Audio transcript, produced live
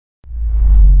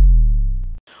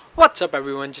What's up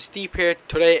everyone, just Deep here.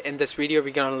 Today in this video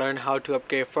we're gonna learn how to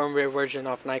upgrade firmware version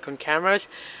of Nikon cameras.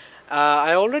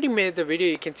 I already made the video,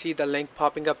 you can see the link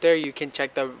popping up there, you can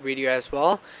check the video as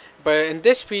well. But in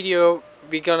this video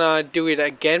we're gonna do it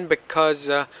again because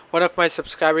one of my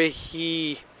subscribers,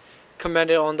 he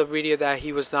commented on the video that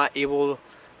he was not able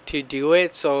to do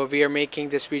it. So we are making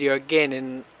this video again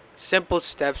in simple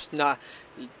steps, not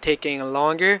taking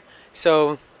longer.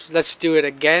 So let's do it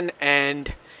again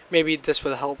and maybe this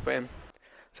will help him.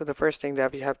 So the first thing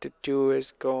that we have to do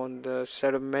is go on the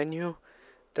setup menu,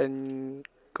 then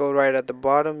go right at the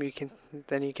bottom. You can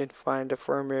find the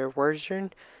firmware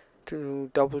version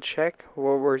to double check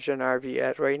what version are we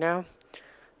at right now.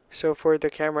 So for the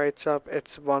camera itself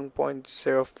it's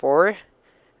 1.04,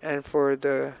 and for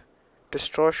the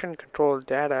distortion control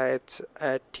data it's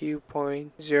at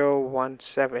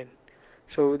 2.017.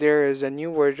 So there is a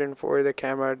new version for the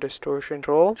camera distortion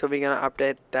control, so we're gonna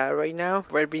update that right now.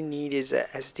 What we need is a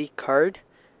SD card.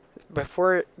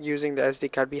 Before using the SD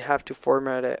card we have to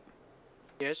format it.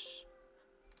 Yes.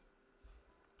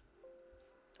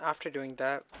 After doing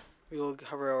that we will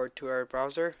hover over to our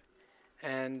browser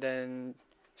and then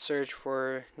search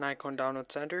for Nikon Download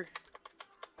Center.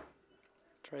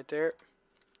 It's right there.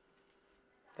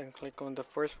 Then click on the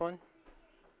first one.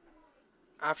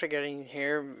 After getting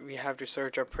here we have to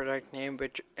search our product name,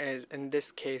 which is in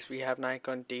this case we have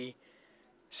Nikon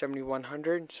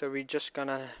D7100, so we're just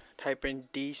gonna type in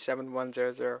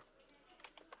D7100.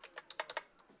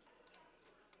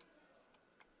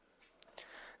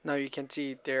 Now you can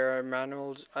see there are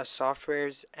manuals,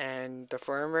 softwares and the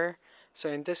firmware. So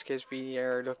in this case we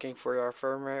are looking for our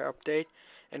firmware update.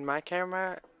 In my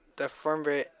camera the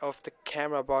firmware of the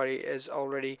camera body is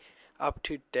already up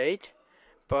to date,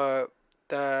 but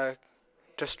the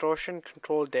distortion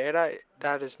control data,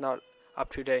 that is not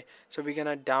up to date. So we're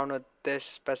gonna download this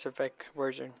specific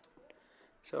version.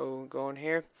 So go in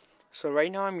here. So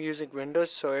right now I'm using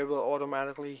Windows, so it will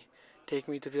automatically take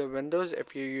me to the Windows.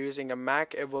 If you're using a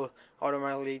Mac it will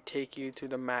automatically take you to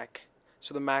the Mac.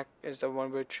 So the Mac is the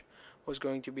one which was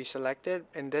going to be selected.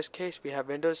 In this case we have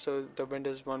Windows, so the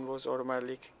Windows one was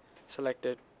automatically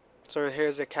selected. So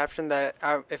here's a caption that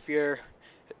if you're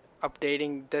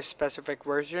updating this specific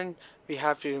version we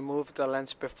have to remove the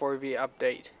lens before we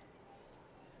update.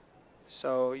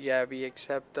 So yeah, we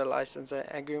accept the license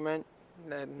agreement,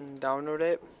 then download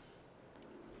it.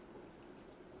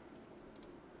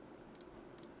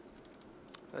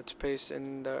 Let's paste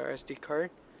in the SD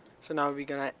card. So now we're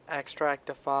gonna extract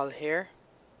the file here.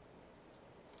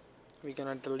 We're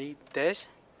gonna delete this.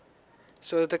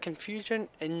 So the confusion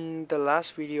in the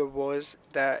last video was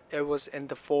that it was in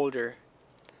the folder,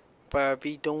 but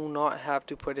we do not have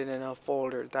to put it in a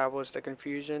folder. That was the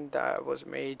confusion that was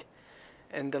made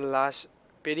in the last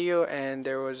video, and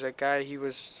there was a guy, he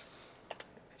was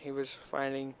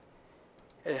finding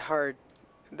it hard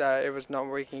that it was not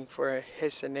working for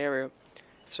his scenario.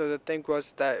 So the thing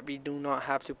was that we do not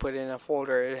have to put it in a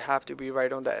folder, it have to be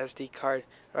right on the SD card,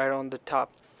 right on the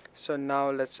top. So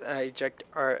now let's eject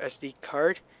our SD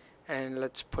card and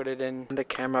let's put it in the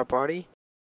camera body.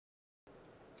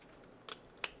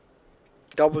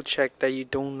 Double check that you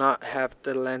do not have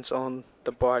the lens on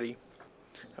the body.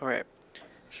 Alright,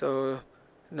 so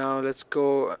now let's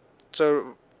go.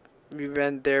 So we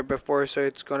went there before, so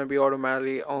it's gonna be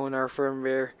automatically on our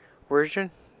firmware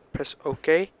version. Press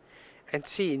OK and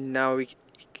see, now it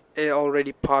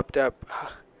already popped up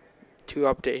to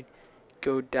update.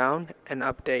 Go down and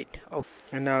update. Oh,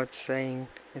 and now it's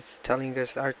telling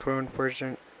us our current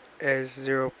version is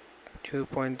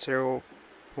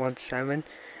 2.017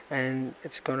 and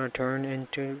it's gonna turn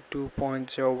into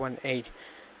 2.018.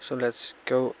 so let's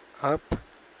go up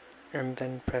and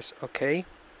then press OK.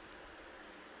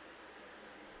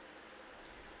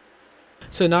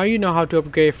 So now you know how to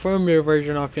upgrade firmware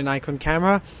version of your Nikon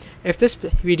camera. If this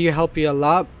video helped you a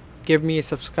lot, give me a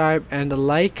subscribe and a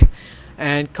like,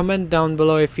 and comment down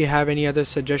below if you have any other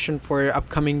suggestion for your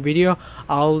upcoming video.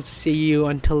 I'll see you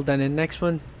until then in next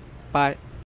one. Bye.